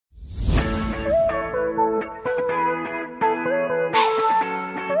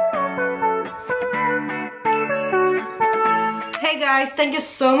guys, thank you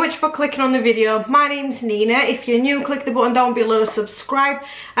so much for clicking on the video. My name's Nina. If you're new, click the button down below, subscribe,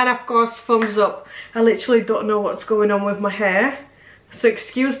 and of course thumbs up. I literally don't know what's going on with my hair, so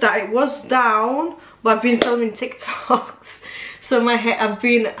excuse that. It was down, but I've been filming TikToks, so my hair, I've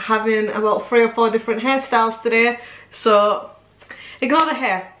been having about 3 or 4 different hairstyles today, so ignore the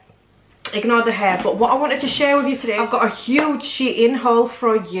hair. Ignore the hair. But what I wanted to share with you today, I've got a huge Shein haul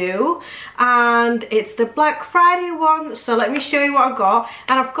for you, and it's the Black Friday one, so let me show you what I got.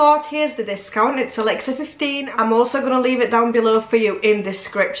 And of course, here's the discount. It's Alexa 15. I'm also going to leave it down below for you in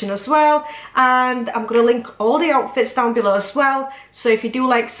description as well, and I'm going to link all the outfits down below as well. So if you do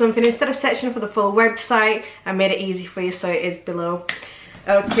like something, instead of searching for the full website, I made it easy for you, so it is below.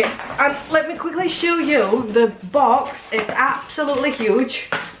 Okay, and let me quickly show you the box. It's absolutely huge.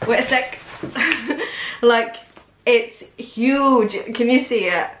 Wait a sec. Like, it's huge. Can you see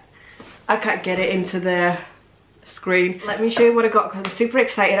it? I can't get it into the screen. Let me show you what I got, because I'm super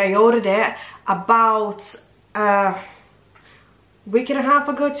excited. I ordered it about a week and a half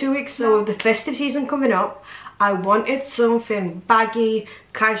ago, 2 weeks. So with the festive season coming up, I wanted something baggy,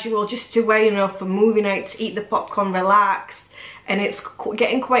 casual, just to wear, you know, for movie nights, eat the popcorn, relax. And it's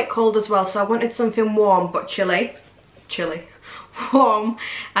getting quite cold as well, so I wanted something warm but chilly, warm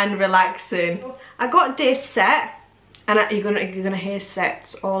and relaxing. I got this set, and you're gonna hear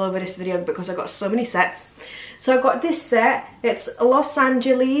sets all over this video because I got so many sets. So I got this set. It's Los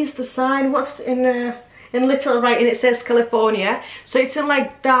Angeles, the sign. What's in little writing? It says California. So it's in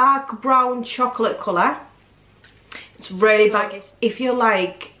like dark brown chocolate colour. It's really baggy. If you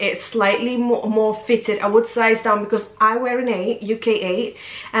like it slightly more fitted, I would size down, because I wear an 8, UK 8,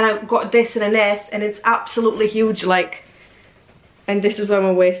 and I got this in an S, and it's absolutely huge, like, and this is where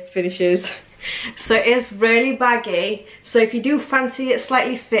my waist finishes. So it is really baggy. So if you do fancy it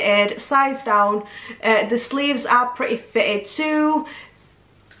slightly fitted, size down. The sleeves are pretty fitted too.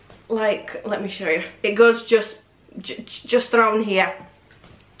 Like, let me show you. It goes just around here.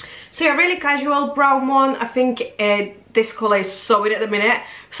 So yeah, really casual brown one. I think this colour is so in at the minute,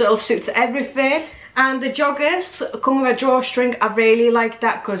 so it'll suit to everything. And the joggers come with a drawstring. I really like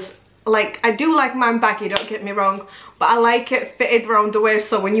that, because like, I do like mine baggy, don't get me wrong, but I like it fitted around the waist,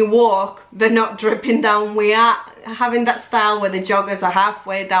 so when you walk they're not dripping down. We are having that style where the joggers are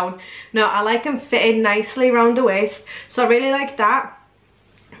halfway down. No, I like them fitted nicely around the waist, so I really like that.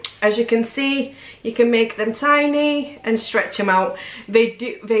 As you can see, you can make them tiny and stretch them out. They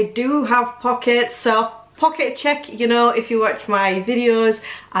do have pockets, so pocket check. You know, if you watch my videos,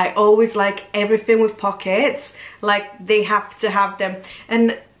 I always like everything with pockets. Like, they have to have them.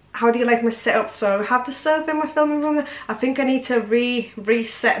 And how do you like my setup? So I have the sofa in my filming room. I think I need to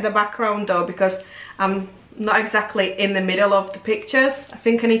reset the background though, because I'm not exactly in the middle of the pictures. I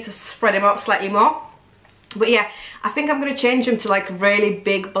think I need to spread them out slightly more. But yeah, I think I'm going to change them to like really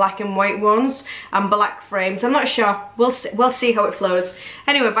big black and white ones and black frames. I'm not sure. We'll see how it flows.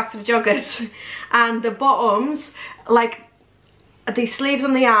 Anyway, back to the joggers. And the bottoms, like, the sleeves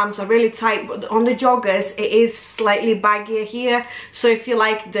on the arms are really tight, but on the joggers it is slightly baggier here. So if you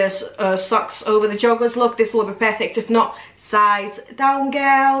like the socks over the joggers look, this will be perfect. If not, size down,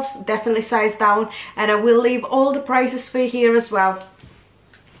 girls. Definitely size down. And I will leave all the prices for you here as well.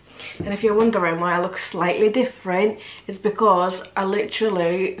 And if you're wondering why I look slightly different, it's because I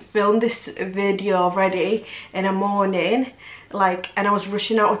literally filmed this video already in the morning, like, and I was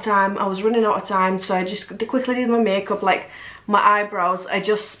rushing out of time. I was running out of time, so I just quickly did my makeup, like my eyebrows. I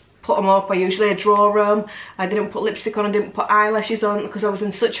just put them up. I usually draw them. I didn't put lipstick on. I didn't put eyelashes on because I was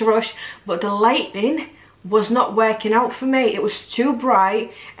in such a rush. But the lighting was not working out for me. It was too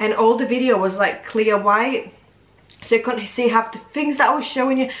bright, and all the video was like clear white. So you couldn't see half the things that I was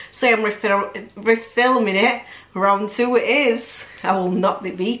showing you. So I'm refilming it. Round 2 it is. I will not be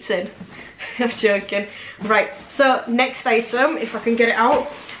beaten. I'm joking. Right, so next item, if I can get it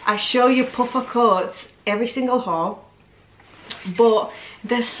out. I show you puffer coats every single haul, but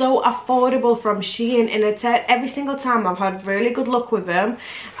they're so affordable from Shein, and every single time I've had really good luck with them.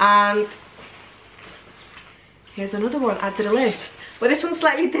 And here's another one, add to the list. But this one's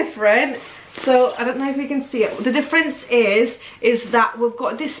slightly different. So I don't know if you can see it. The difference is that we've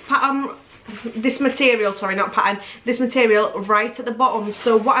got this pattern, this material, sorry, not pattern, this material right at the bottom.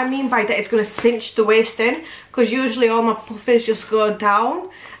 So what I mean by that, it's going to cinch the waist in, because usually all my puffers just go down,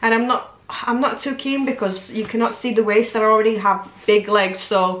 and I'm not too keen, because you cannot see the waist. I already have big legs,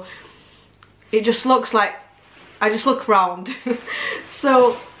 so it just looks like I just look round.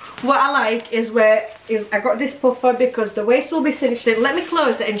 So what I like is I got this puffer because the waist will be cinched in. Let me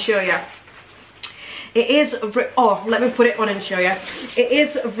close it and show you. It is, oh, let me put it on and show you. It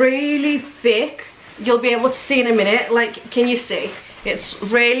is really thick, you'll be able to see in a minute. Like, can you see? It's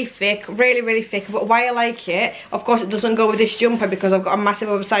really thick, really thick. But why I like it, of course it doesn't go with this jumper because I've got a massive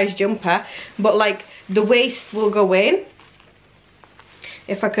oversized jumper, but like the waist will go in.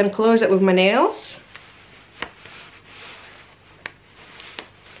 If I can close it with my nails.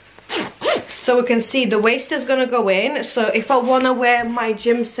 So we can see the waist is going to go in. So if I want to wear my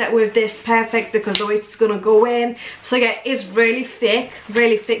gym set with this, perfect, because the waist is going to go in. So yeah, it's really thick,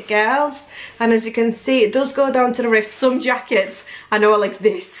 girls. And as you can see, it does go down to the wrist. Some jackets I know are like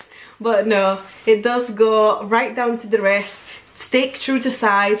this, but no, it does go right down to the wrist. Stick true to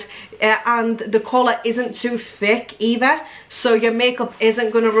size, and the collar isn't too thick either, so your makeup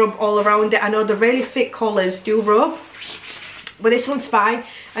isn't going to rub all around it. I know the really thick collars do rub, but this one's fine.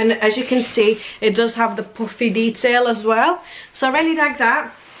 And as you can see, it does have the puffy detail as well, so I really like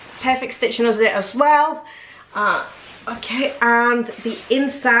that. Perfect stitching on it as well. Okay, and the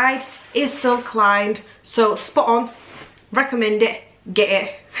inside is silk lined, so spot on. Recommend it,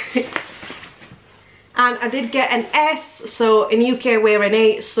 get it. And I did get an S, so in UK we're an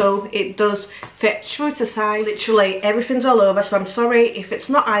 8, so it does fit true to size. Literally everything's all over, so I'm sorry if it's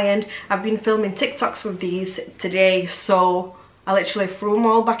not ironed. I've been filming TikToks with these today, so I literally threw them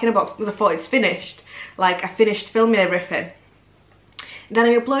all back in a box because I thought it's finished. Like, I finished filming everything. Then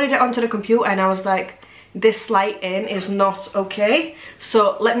I uploaded it onto the computer and I was like, this lighting is not okay,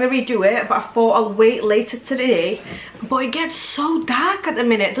 so let me redo it. But I thought I'll wait later today. But it gets so dark at the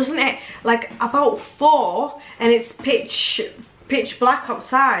minute, doesn't it? Like about 4 and it's pitch black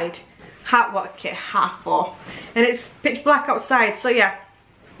outside. Half 4 and it's pitch black outside. So yeah,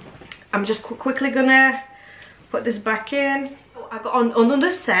 I'm just quickly gonna put this back in. I got on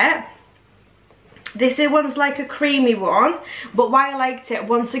another set. This one's like a creamy one, but why I liked it,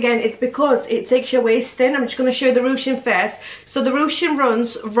 once again, it's because it takes your waist in. I'm just going to show you the ruching first. So the ruching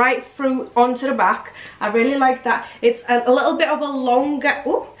runs right through onto the back. I really like that. It's a little bit of a longer,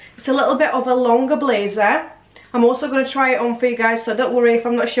 it's a little bit of a longer blazer. I'm also going to try it on for you guys, so don't worry if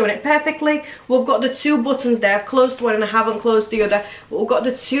I'm not showing it perfectly. We've got the 2 buttons there. I've closed one and I haven't closed the other. But we've got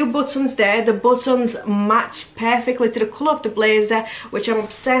the 2 buttons there. The buttons match perfectly to the colour of the blazer, which I'm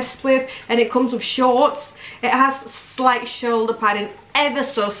obsessed with. And it comes with shorts. It has slight shoulder padding, ever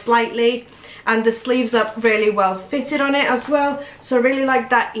so slightly. And the sleeves are really well fitted on it as well. So I really like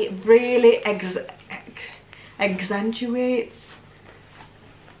that. It really accentuates.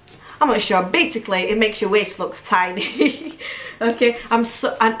 I'm not sure. Basically, it makes your waist look tiny. Okay, and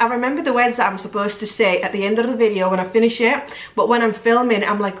I remember the words that I'm supposed to say at the end of the video when I finish it. But when I'm filming,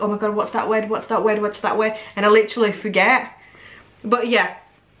 I'm like, oh my god, what's that word? What's that word? What's that word? And I literally forget. But yeah,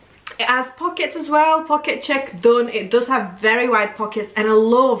 it has pockets as well. Pocket check done. It does have very wide pockets, and I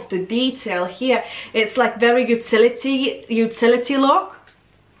love the detail here. It's like very utility look.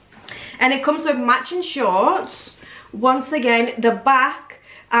 And it comes with matching shorts. Once again, the back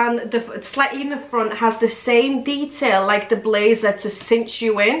and slightly in the front has the same detail like the blazer to cinch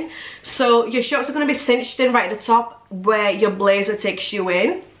you in. So your shorts are going to be cinched in right at the top where your blazer takes you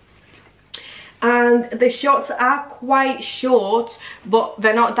in. And the shorts are quite short, but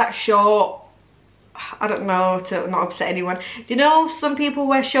they're not that short. I don't know, to not upset anyone. You know, some people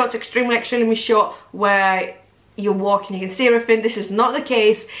wear shorts extremely short where you're walking, you can see everything. This is not the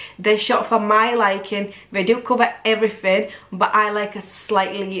case. They're short for my liking. They do cover everything, but I like a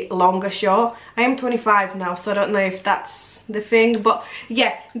slightly longer short. I am 25 now, so I don't know if that's the thing, but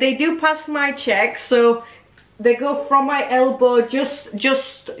yeah, they do pass my check. So they go from my elbow just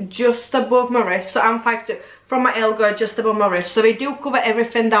above my wrist. So I'm 5'2", from my elbow just above my wrist. So they do cover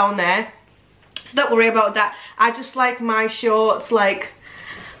everything down there, so don't worry about that. I just like my shorts like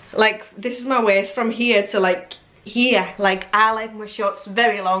this is my waist from here to like here. Like, I like my shorts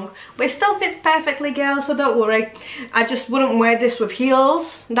very long, but it still fits perfectly, girls, so don't worry. I just wouldn't wear this with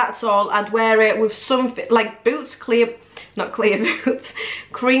heels, that's all. I'd wear it with some like boots, not clear boots,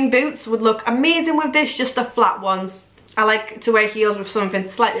 cream boots would look amazing with this, just the flat ones. I like to wear heels with something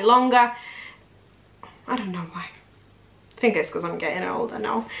slightly longer. I don't know why. I think it's because I'm getting older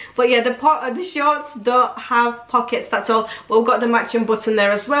now. But yeah, the shorts don't have pockets, that's all. But we've got the matching button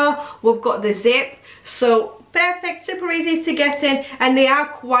there as well. We've got the zip. So perfect, super easy to get in. And they are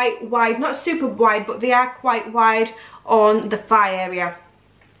quite wide, not super wide, but they are quite wide on the thigh area.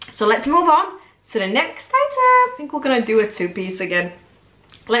 So let's move on to the next item. I think we're going to do a 2-piece again.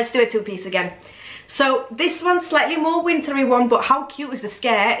 Let's do a 2-piece again. So this one's slightly more wintry one, but how cute is the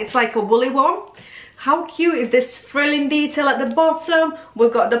skirt? It's like a woolly one. How cute is this frilling detail at the bottom?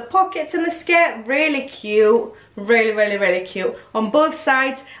 We've got the pockets in the skirt, really cute. Really cute on both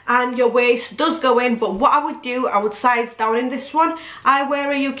sides, and your waist does go in. But what I would do, I would size down in this one. I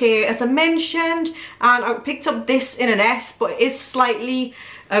wear a UK as I mentioned, and I picked up this in an S, but it is slightly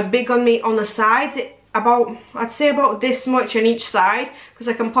big on me on the sides. About, I'd say about this much on each side, because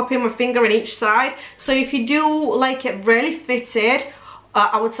I can pop in my finger on each side. So if you do like it really fitted,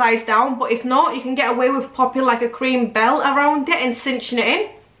 I would size down. But if not, you can get away with popping like a cream belt around it and cinching it in.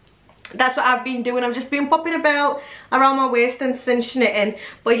 That's what I've been doing. I've just been popping a belt around my waist and cinching it in.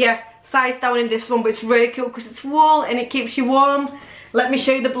 But yeah, size down in this one, but it's really cute because it's wool and it keeps you warm. Let me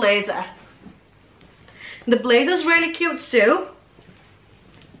show you the blazer. The blazer's really cute too.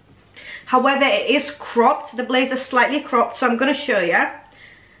 However, it is cropped. The blazer's slightly cropped, so I'm going to show you.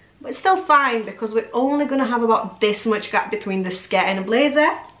 But it's still fine because we're only going to have about this much gap between the skirt and the blazer.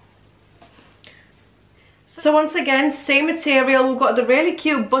 So once again, same material. We've got the really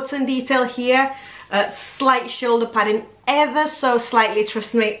cute button detail here. Slight shoulder padding, ever so slightly,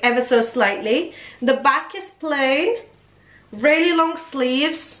 trust me, ever so slightly. The back is plain. Really long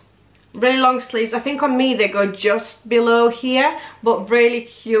sleeves. Really long sleeves. I think on me they go just below here, but really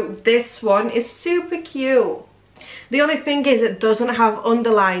cute. This one is super cute. The only thing is it doesn't have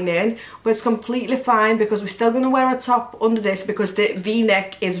underlining, but it's completely fine because we're still going to wear a top under this because the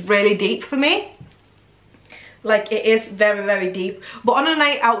V-neck is really deep for me. Like, it is very deep. But on a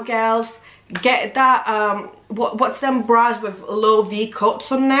night out, girls, get that what's them bras with low V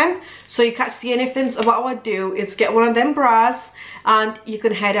cuts on them, so you can't see anything. So what I would do is get one of them bras, and you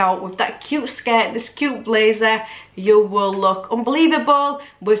can head out with that cute skirt, this cute blazer. You will look unbelievable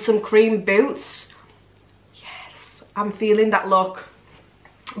with some cream boots. Yes, I'm feeling that look.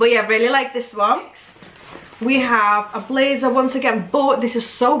 But yeah, really like this one. We have a blazer once again, but this is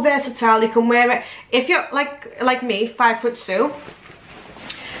so versatile. You can wear it if you're like me, 5'2".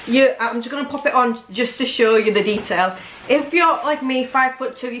 I'm just gonna pop it on just to show you the detail. If you're like me,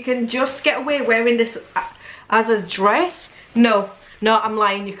 5'2", you can just get away wearing this as a dress. No, I'm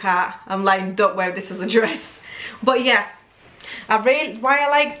lying, you can't. I'm lying, don't wear this as a dress. But yeah, why I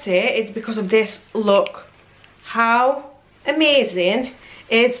liked it is because of this. Look how amazing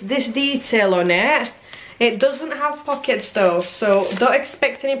is this detail on it. It doesn't have pockets though, so don't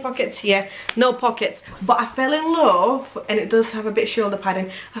expect any pockets here. No pockets. But I fell in love, and it does have a bit of shoulder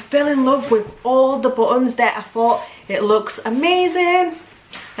padding. I fell in love with all the buttons there. I thought it looks amazing.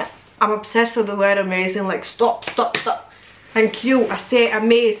 I'm obsessed with the word amazing. Like, stop. And cute. I say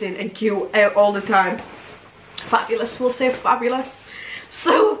amazing and cute all the time. Fabulous, we'll say fabulous.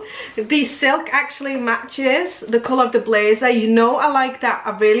 So the silk actually matches the colour of the blazer. You know I like that, I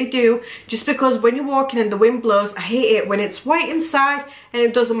really do. Just because when you're walking and the wind blows, I hate it when it's white inside and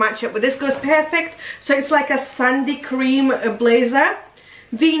it doesn't match up. But this goes perfect. So it's like a sandy cream blazer,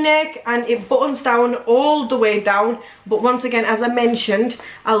 V-neck, and it buttons down all the way down. But once again, as I mentioned,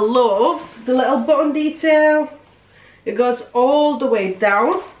 I love the little button detail. It goes all the way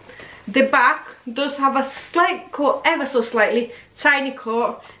down. The back does have a slight cut, ever so slightly, tiny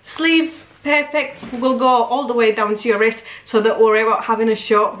cut. Sleeves, perfect, will go all the way down to your wrist, so don't worry about having a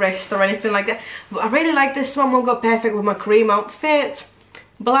short wrist or anything like that. But I really like this one, will go perfect with my cream outfit,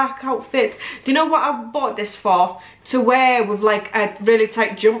 black outfit. Do you know what I bought this for? To wear with like a really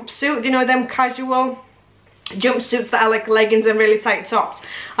tight jumpsuit. Do you know them casual jumpsuits that are like leggings and really tight tops?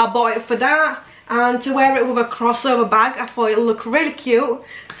 I bought it for that. And to wear it with a crossover bag, I thought it would look really cute.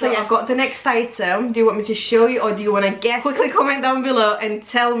 So yeah, I've got the next item. Do you want me to show you, or do you want to guess? Quickly comment down below and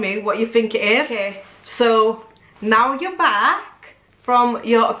tell me what you think it is. Okay, so now you're back from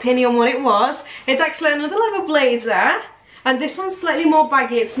your opinion what it was. It's actually another level blazer. And this one's slightly more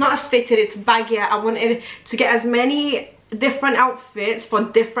baggy. It's not as fitted, it's baggier. I wanted to get as many different outfits for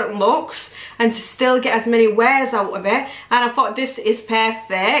different looks and to still get as many wears out of it. And I thought this is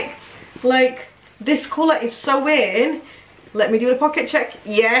perfect. Like, this colour is so in. Let me do the pocket check.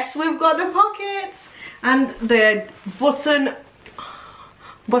 Yes, we've got the pockets. And the buttons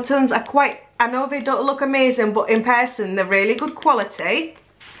are quite, I know they don't look amazing, but in person they're really good quality.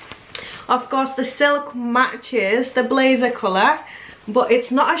 Of course, the silk matches the blazer colour, but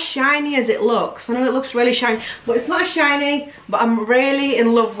it's not as shiny as it looks. I know it looks really shiny, but it's not as shiny. But I'm really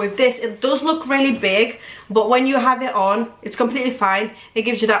in love with this. It does look really big, but when you have it on, it's completely fine. It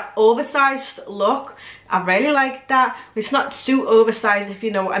gives you that oversized look. I really like that. It's not too oversized, if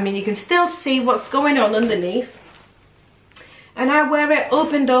you know what I mean. You can still see what's going on underneath. And I wear it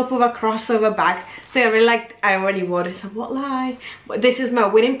opened up with a crossover bag. So I really like, I already wore this, so what lie. But this is my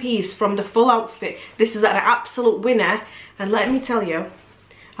winning piece from the full outfit. This is an absolute winner. And let me tell you,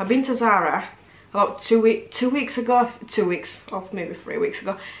 I've been to Zara about 2 weeks ago, 2 weeks, or maybe 3 weeks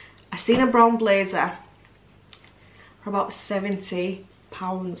ago, I seen a brown blazer for about £70.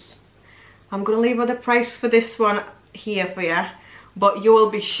 I'm gonna leave the price for this one here for you, but you will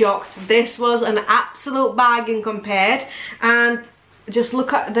be shocked. This was an absolute bargain compared, and just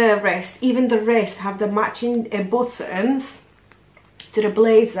look at the wrist. Even the wrist have the matching buttons to the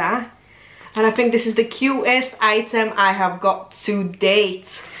blazer, and I think this is the cutest item I have got to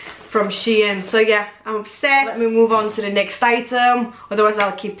date from Shein. So yeah, I'm obsessed. Let me move on to the next item, otherwise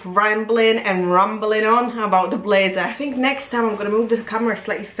I'll keep rambling and rambling on about the blazer. I think next time I'm going to move the camera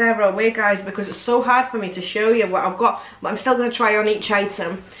slightly further away, guys, because it's so hard for me to show you what I've got, but I'm still going to try on each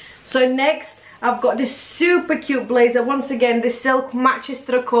item. So next I've got this super cute blazer. Once again, the silk matches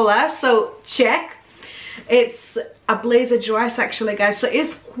to the colour, so check. It's a blazer dress actually, guys, so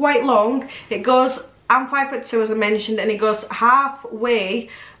it's quite long. It goes, I'm 5'2" as I mentioned, and it goes halfway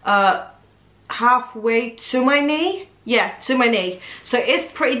to my knee. Yeah, to my knee, so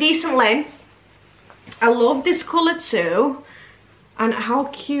it's pretty decent length. I love this colour too. And how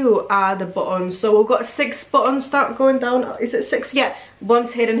cute are the buttons? So we've got 6 buttons start going down. Is it 6? Yeah,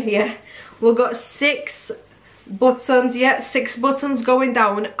 one's hidden here. We've got 6 buttons. Yeah, 6 buttons going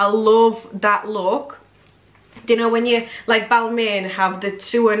down. I love that look. You know, when you like Balmain have the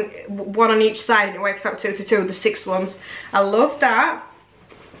 2 and 1 on each side and it works out 2 to 2, the 6 ones. I love that.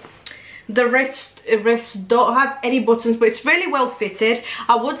 The wrists don't have any buttons, but it's really well fitted.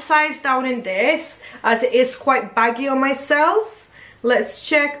 I would size down in this as it is quite baggy on myself. Let's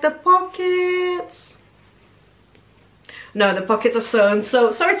check the pockets. No, the pockets are sewn,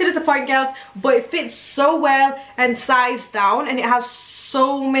 so sorry to disappoint, girls, but it fits so well and sized down, and it has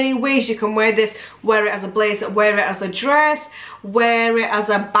so many ways you can wear this. Wear it as a blazer, wear it as a dress, wear it as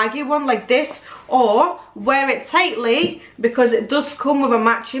a baggy one like this, or wear it tightly because it does come with a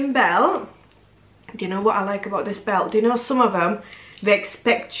matching belt. Do you know what I like about this belt? Do you know some of them, they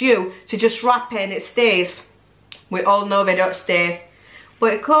expect you to just wrap it and it stays? We all know they don't stay.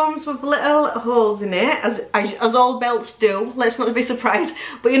 But it comes with little holes in it, as all belts do. Let's not be surprised.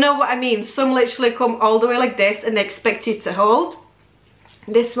 But you know what I mean. Some literally come all the way like this and they expect you to hold.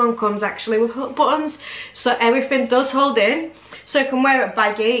 This one comes actually with buttons, so everything does hold in. So you can wear it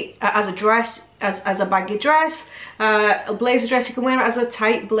baggy as a dress, as a baggy dress. A blazer dress, you can wear it as a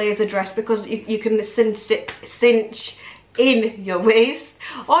tight blazer dress because you can cinch in your waist.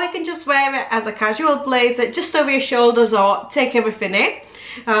 Or you can just wear it as a casual blazer, just over your shoulders, or take everything in.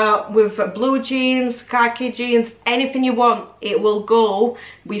 With blue jeans, khaki jeans, anything you want, it will go.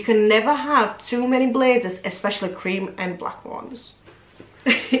 You can never have too many blazers, especially cream and black ones.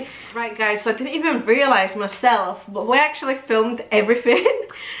 Right, guys, so I didn't even realise myself, but we actually filmed everything.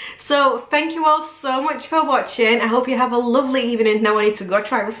 So thank you all so much for watching. I hope you have a lovely evening. Now I need to go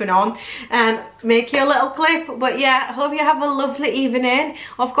try everything on and make you a little clip. But yeah, I hope you have a lovely evening.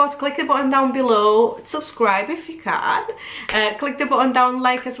 Of course, click the button down below, subscribe if you can, click the button down,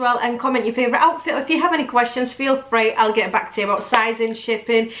 like as well, and comment your favourite outfit. If you have any questions, feel free, I'll get back to you about sizing,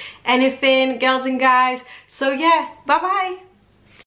 shipping, anything, girls and guys. So yeah, bye bye.